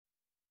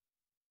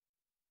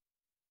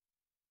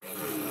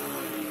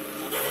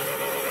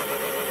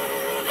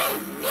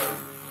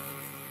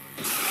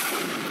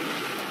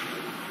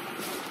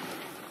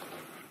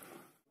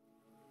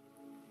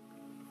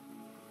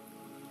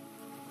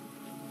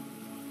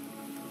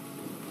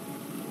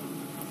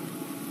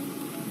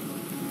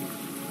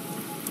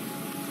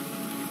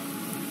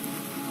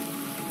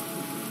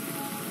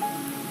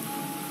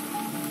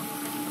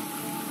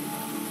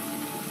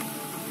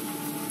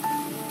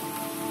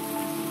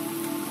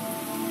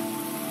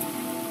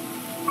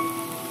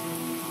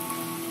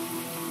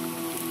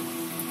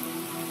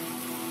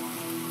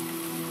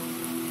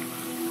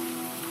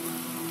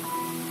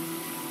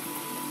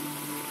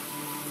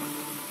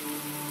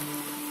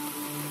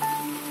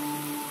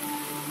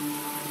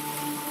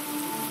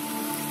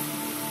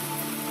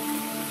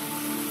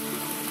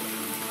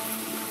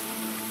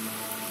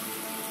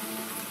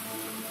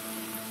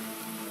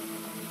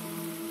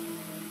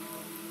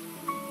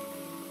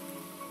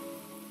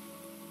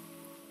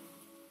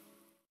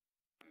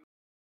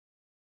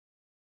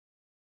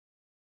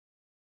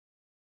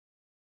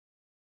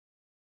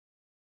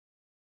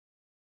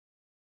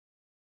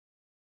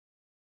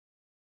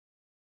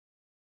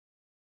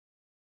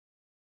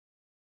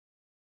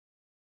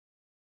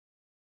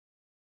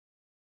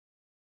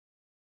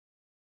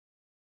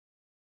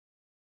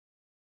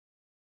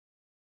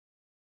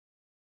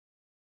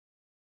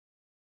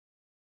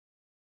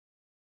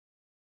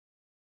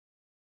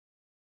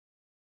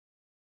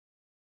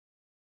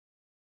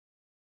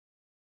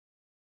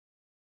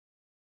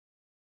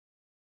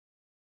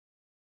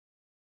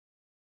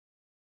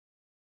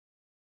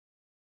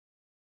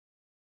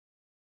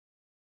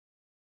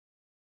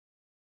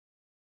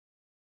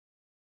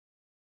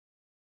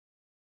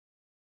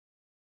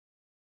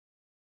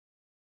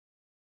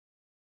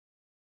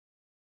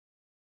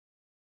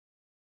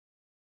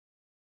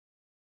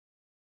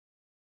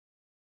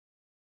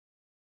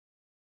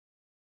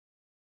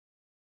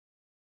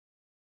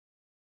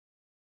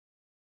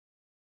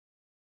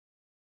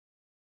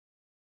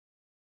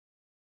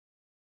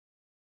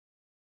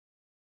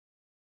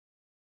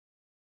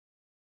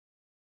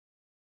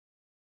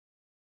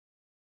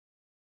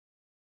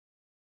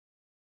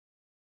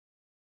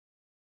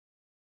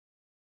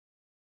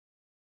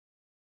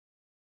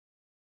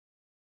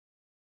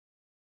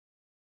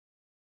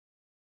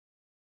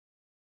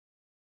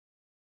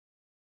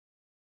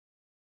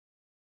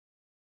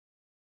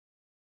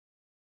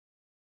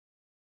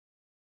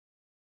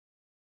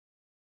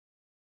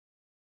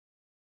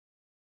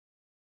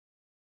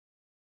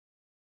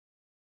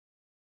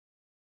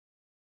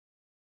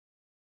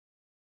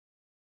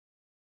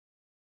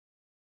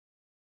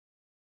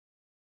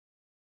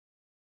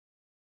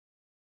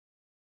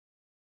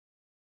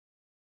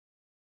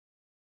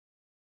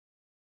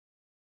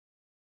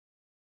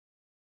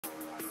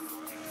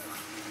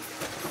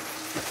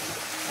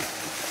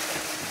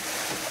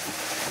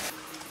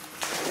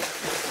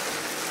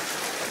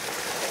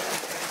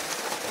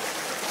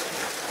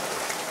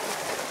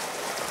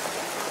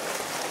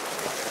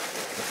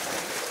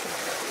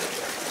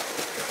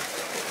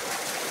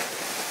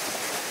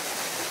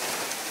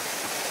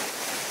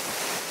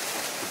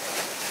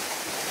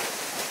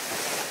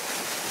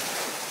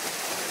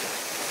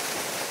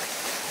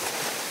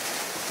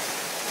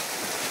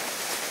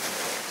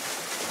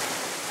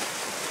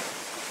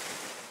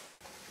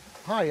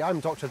Hi, I'm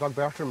Dr Doug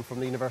Bertram from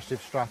the University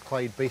of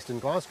Strathclyde based in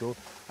Glasgow,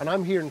 and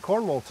I'm here in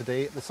Cornwall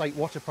today at the site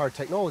Water Power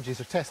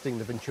Technologies are testing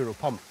the Venturo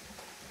pump.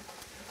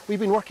 We've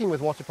been working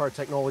with Water Power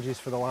Technologies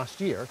for the last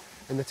year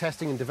in the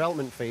testing and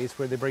development phase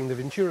where they bring the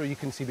Venturo you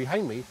can see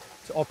behind me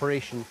to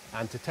operation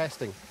and to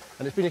testing.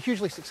 And it's been a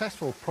hugely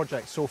successful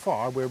project so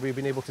far where we've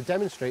been able to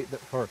demonstrate that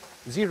for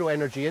zero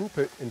energy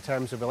input in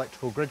terms of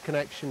electrical grid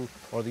connection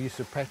or the use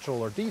of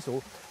petrol or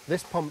diesel,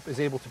 this pump is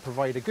able to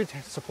provide a good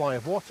supply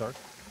of water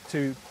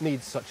to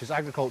needs such as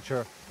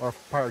agriculture or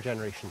power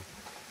generation.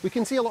 We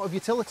can see a lot of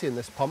utility in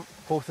this pump,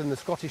 both in the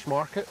Scottish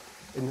market,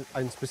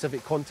 in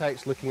specific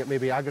contexts, looking at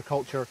maybe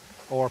agriculture,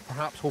 or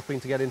perhaps hoping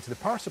to get into the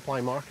power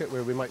supply market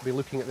where we might be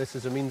looking at this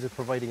as a means of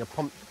providing a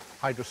pumped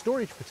hydro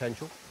storage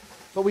potential.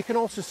 But we can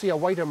also see a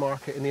wider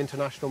market in the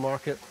international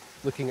market,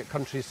 looking at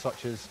countries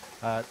such as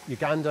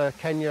Uganda,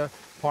 Kenya,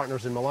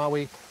 partners in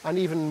Malawi, and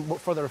even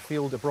further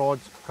afield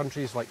abroad,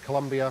 countries like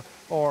Colombia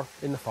or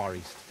in the Far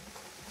East.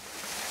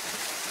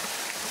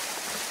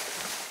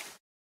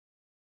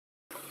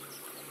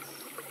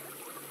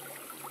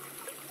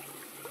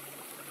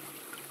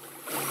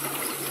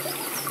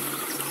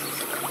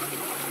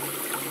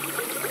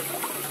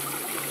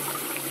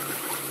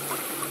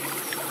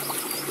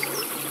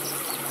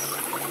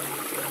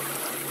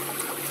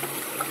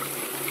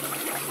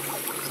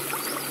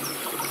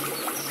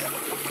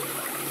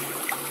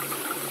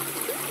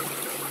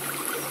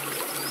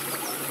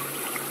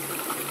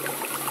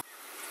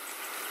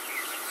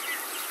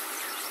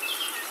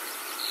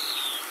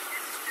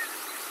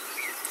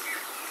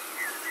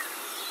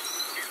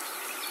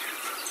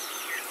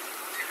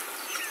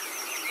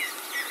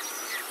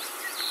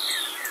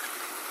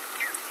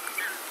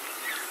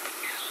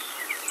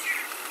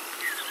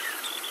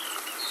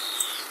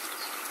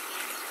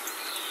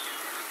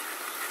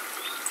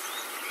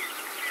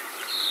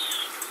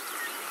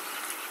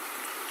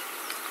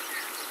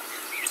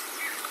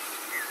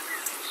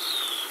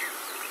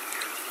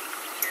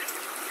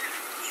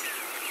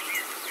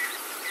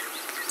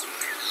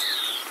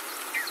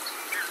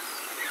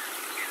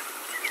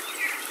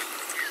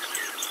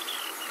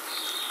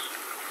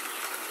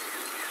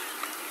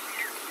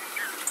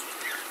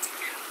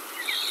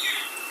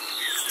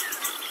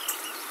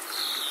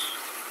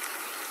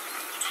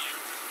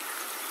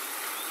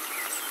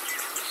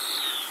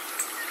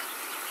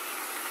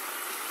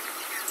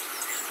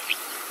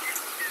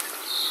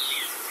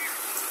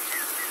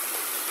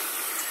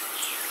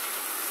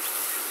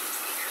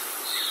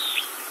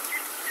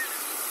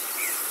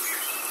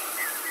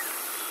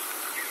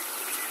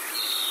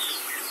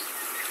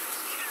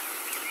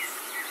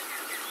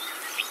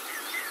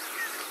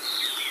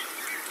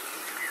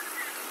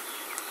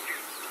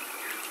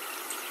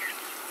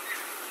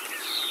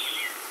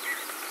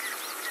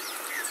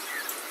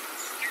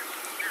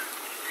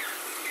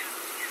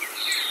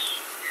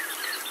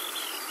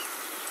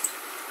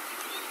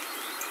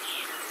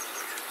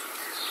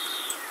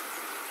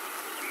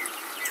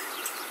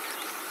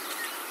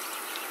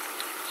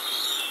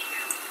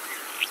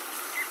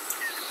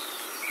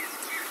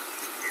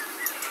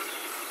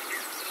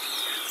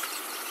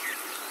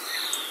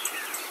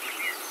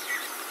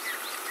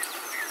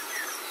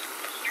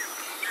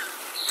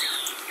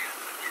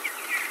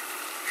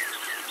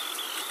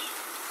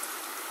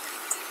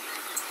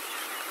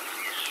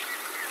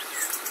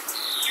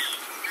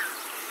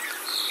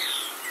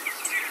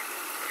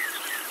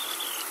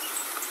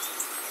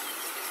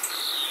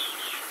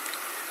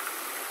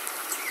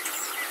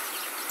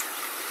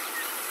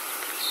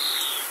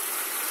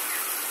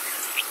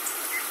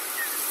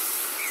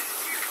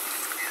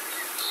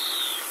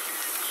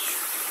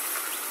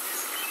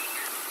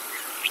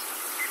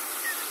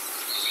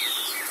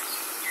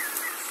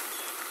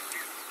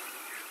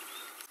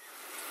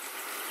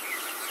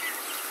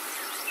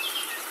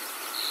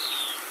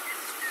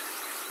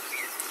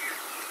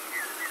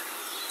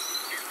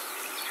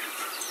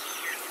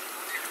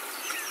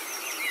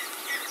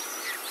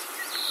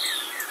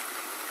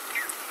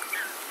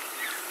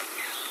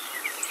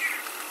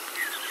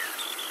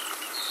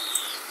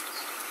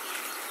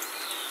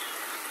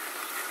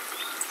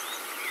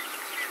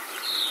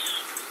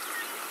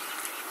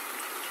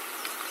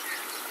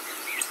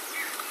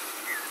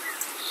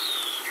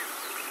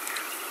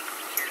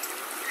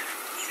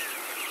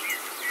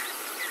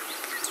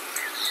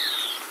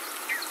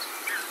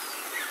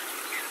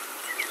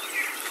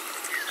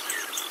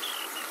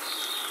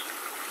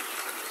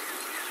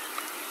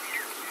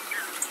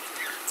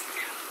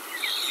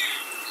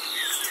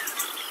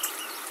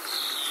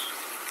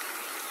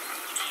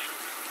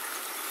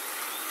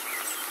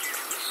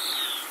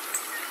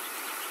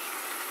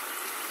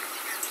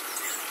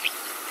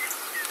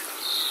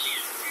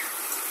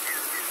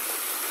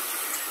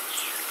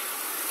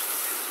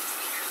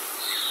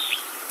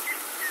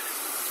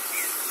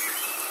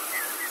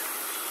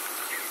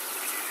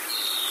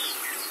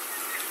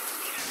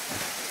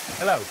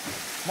 Hello,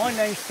 my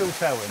name's Phil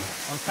Selwyn.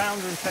 I'm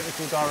founder and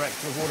technical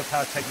director of Water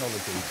Power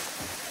Technologies.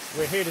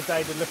 We're here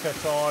today to look at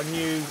our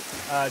new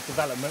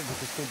development, which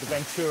is called the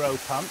Venturo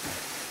pump.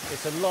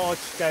 It's a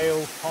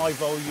large-scale,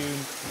 high-volume,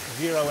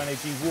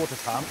 zero-energy water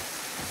pump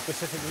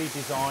specifically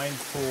designed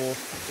for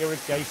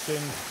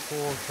irrigation,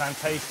 for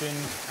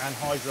plantations and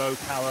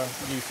hydropower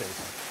uses.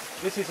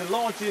 This is the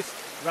largest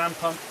ram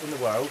pump in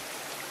the world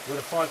with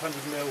a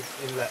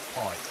 500mm inlet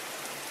pipe.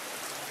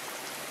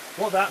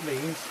 What that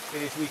means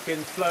is we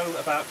can flow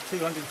about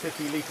 250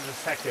 litres a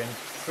second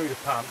through the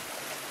pump,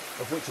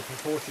 of which a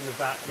proportion of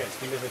that gets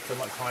delivered to a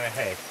much higher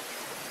head.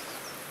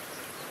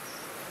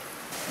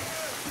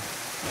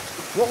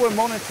 What we're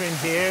monitoring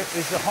here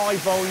is the high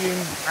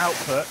volume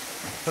output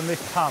from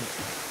this pump,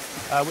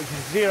 which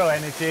is zero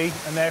energy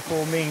and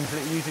therefore means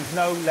that it uses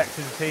no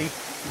electricity,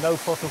 no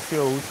fossil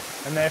fuels,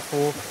 and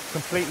therefore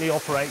completely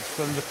operates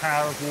from the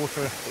power of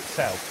water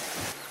itself.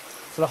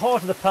 So the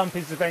heart of the pump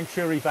is the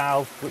Venturo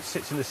valve, which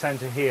sits in the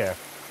centre here.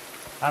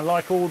 And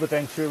like all the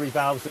Venturo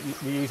valves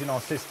that we use in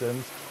our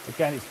systems,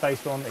 again it's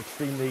based on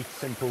extremely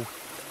simple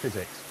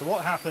physics. So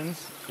what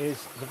happens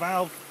is the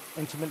valve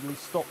intermittently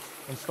stops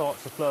and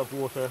starts the flow of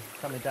water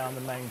coming down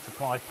the main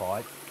supply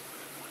pipe,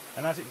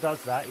 and as it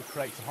does that it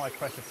creates a high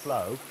pressure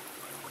flow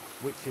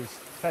which is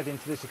fed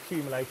into this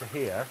accumulator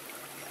here,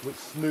 which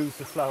smooths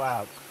the flow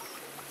out.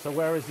 So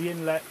whereas the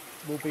inlet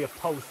will be a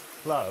pulsed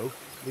flow,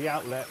 the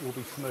outlet will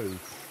be smooth.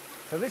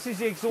 So this is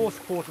the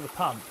exhaust port of the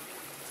pump,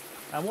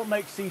 and what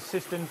makes these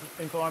systems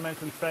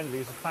environmentally friendly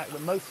is the fact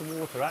that most of the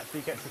water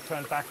actually gets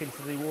returned back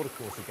into the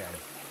watercourse again.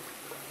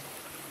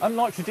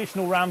 Unlike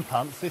traditional ram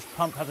pumps, this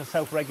pump has a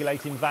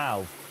self-regulating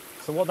valve.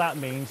 So what that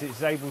means is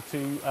it's able to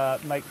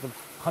make the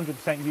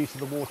 100% use of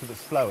the water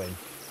that's flowing.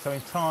 So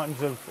in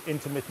times of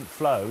intermittent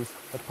flows,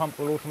 the pump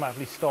will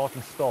automatically start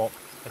and stop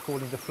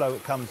according to the flow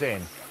that comes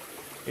in.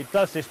 It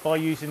does this by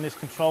using this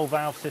control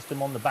valve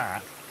system on the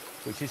back,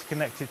 which is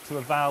connected to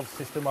a valve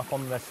system up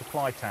on the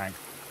supply tank.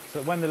 So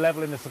that when the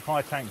level in the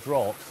supply tank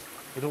drops,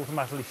 it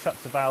automatically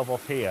shuts the valve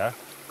off here,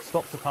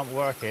 stops the pump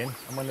working,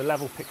 and when the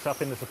level picks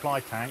up in the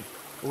supply tank,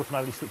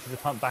 automatically switches the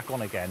pump back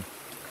on again.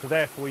 So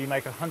therefore you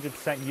make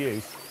 100%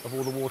 use of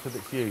all the water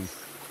that's used.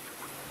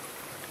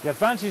 The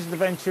advantage of the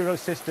Venturo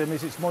system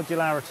is its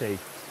modularity.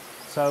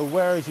 So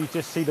whereas you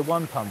just see the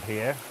one pump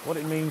here, what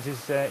it means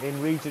is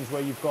in regions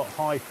where you've got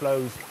high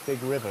flows,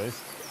 big rivers,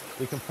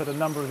 we can put a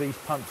number of these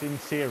pumps in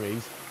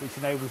series, which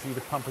enables you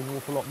to pump an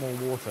awful lot more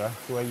water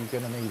to where you're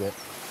going to need it.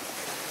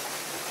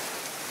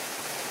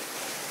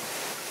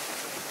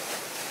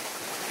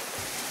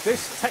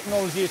 This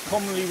technology is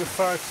commonly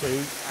referred to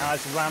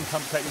as ram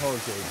pump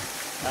technology,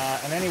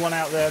 and anyone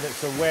out there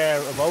that's aware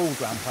of old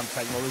ram pump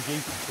technology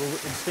will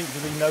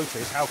instinctively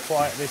notice how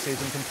quiet this is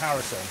in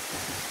comparison.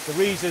 The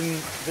reason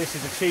this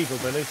is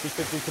achievable is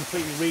because we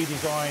completely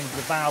redesigned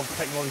the valve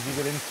technology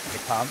within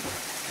the pump.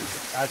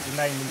 As the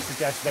name would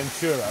suggest,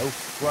 Venturo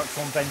works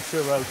on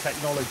Venturo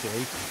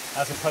technology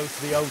as opposed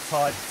to the old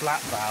type flat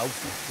valves,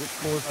 which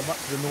cause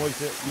much of the noise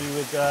that you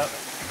would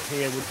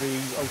hear with the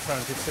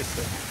alternative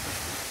system.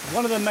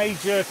 One of the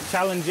major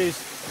challenges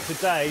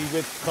today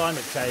with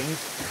climate change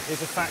is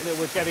the fact that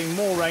we're getting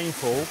more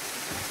rainfall,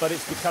 but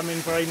it's becoming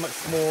very much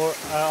more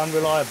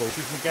unreliable.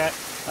 You can get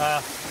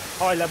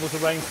high levels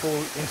of rainfall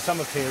in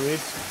summer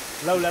periods,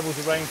 low levels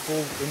of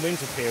rainfall in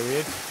winter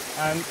periods,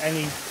 and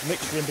any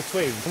mixture in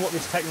between. And what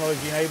this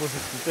technology enables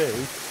us to do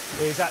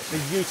is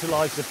actually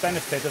utilise the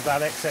benefit of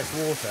that excess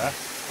water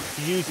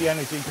to use the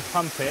energy to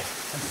pump it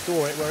and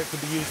store it where it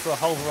could be used for a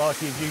whole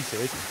variety of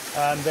uses,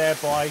 and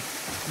thereby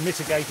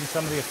mitigating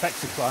some of the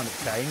effects of climate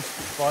change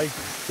by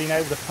being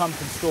able to pump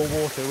and store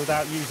water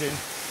without using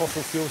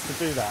fossil fuels to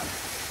do that.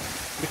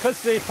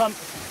 Because the pump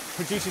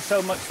produces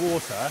so much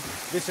water,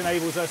 this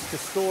enables us to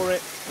store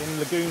it in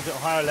lagoons at a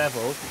higher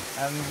level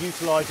and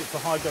utilise it for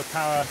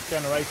hydropower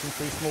generation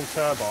through small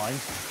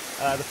turbines.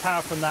 The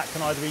power from that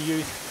can either be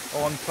used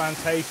on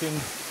plantations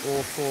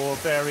or for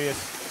various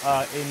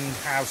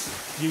in-house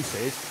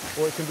uses,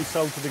 or it can be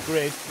sold to the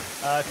grid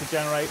to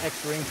generate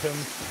extra income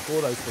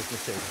for those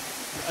businesses.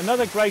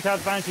 Another great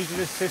advantage of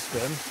this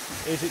system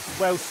is it's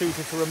well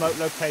suited for remote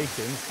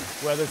locations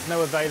where there's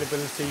no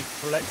availability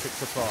for electric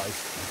supplies.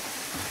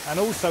 And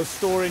also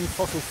storing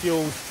fossil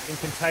fuels in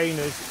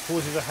containers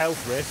causes a health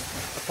risk,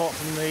 apart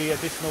from the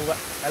additional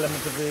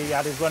element of the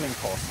added running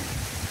cost.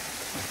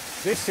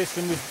 This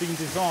system has been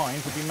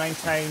designed to be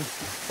maintained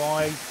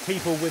by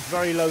people with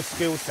very low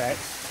skill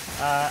sets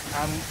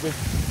and with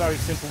very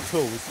simple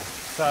tools.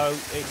 So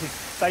it is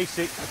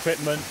basic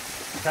equipment,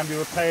 can be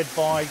repaired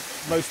by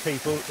most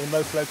people in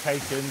most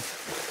locations.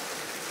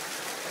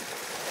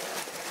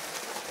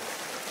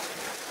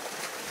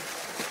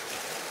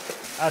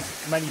 As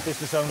many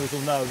business owners will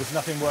know, there's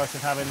nothing worse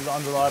than having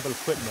unreliable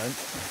equipment,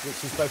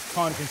 which is both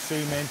time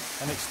consuming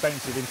and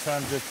expensive in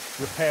terms of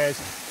repairs,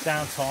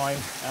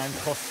 downtime and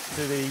costs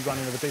to the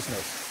running of the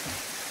business.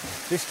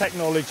 This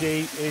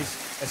technology is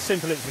as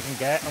simple as we can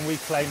get, and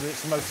we claim that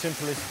it's the most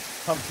simplest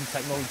pumping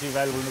technology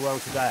available in the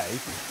world today.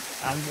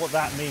 And what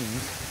that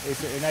means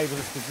is it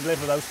enables us to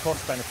deliver those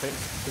cost benefits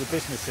to the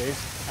businesses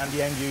and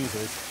the end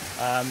users.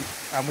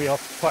 And we are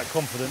quite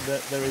confident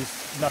that there is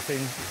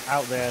nothing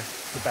out there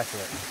to better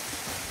it.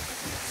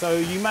 So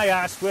you may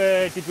ask,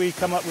 where did we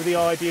come up with the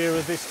idea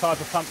of this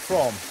type of pump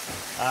from?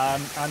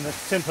 And the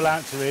simple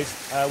answer is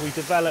we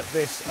developed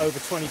this over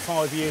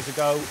 25 years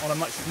ago on a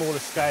much smaller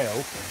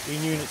scale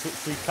in units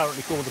which we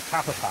currently call the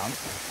Kappa pump,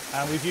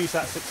 and we've used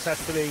that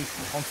successfully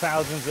on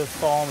thousands of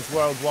farms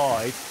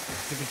worldwide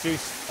to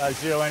produce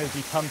zero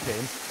energy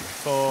pumping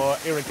for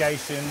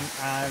irrigation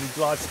and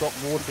livestock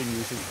watering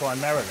uses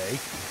primarily.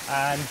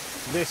 And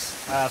this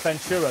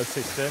Venturo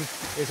system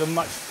is a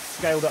much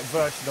scaled up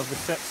version of the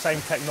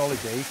same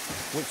technology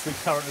which we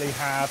currently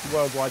have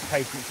worldwide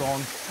patents on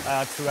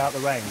throughout the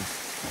range.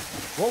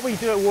 What we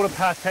do at Water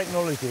Power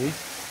Technologies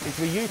is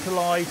we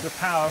utilise the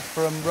power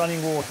from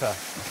running water.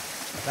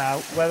 Now,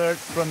 whether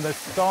it's from the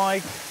sky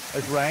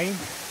as rain,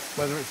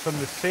 whether it's from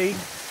the sea,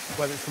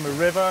 whether it's from a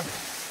river,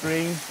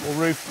 stream or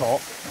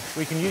rooftop,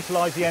 we can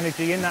utilise the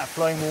energy in that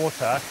flowing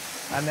water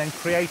and then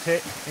create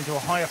it into a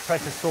higher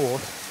pressure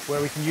source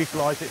where we can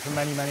utilise it for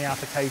many, many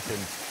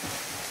applications.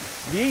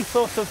 The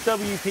ethos of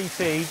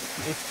WPT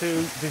is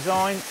to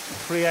design,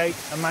 create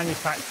and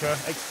manufacture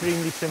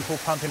extremely simple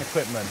pumping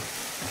equipment.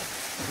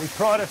 We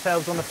pride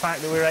ourselves on the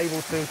fact that we're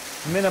able to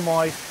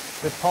minimise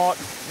the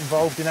parts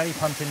involved in any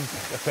pumping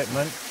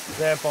equipment,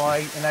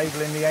 thereby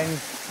enabling the end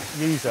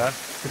user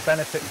to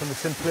benefit from the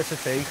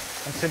simplicity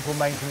and simple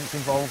maintenance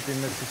involved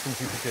in the systems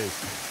we produce.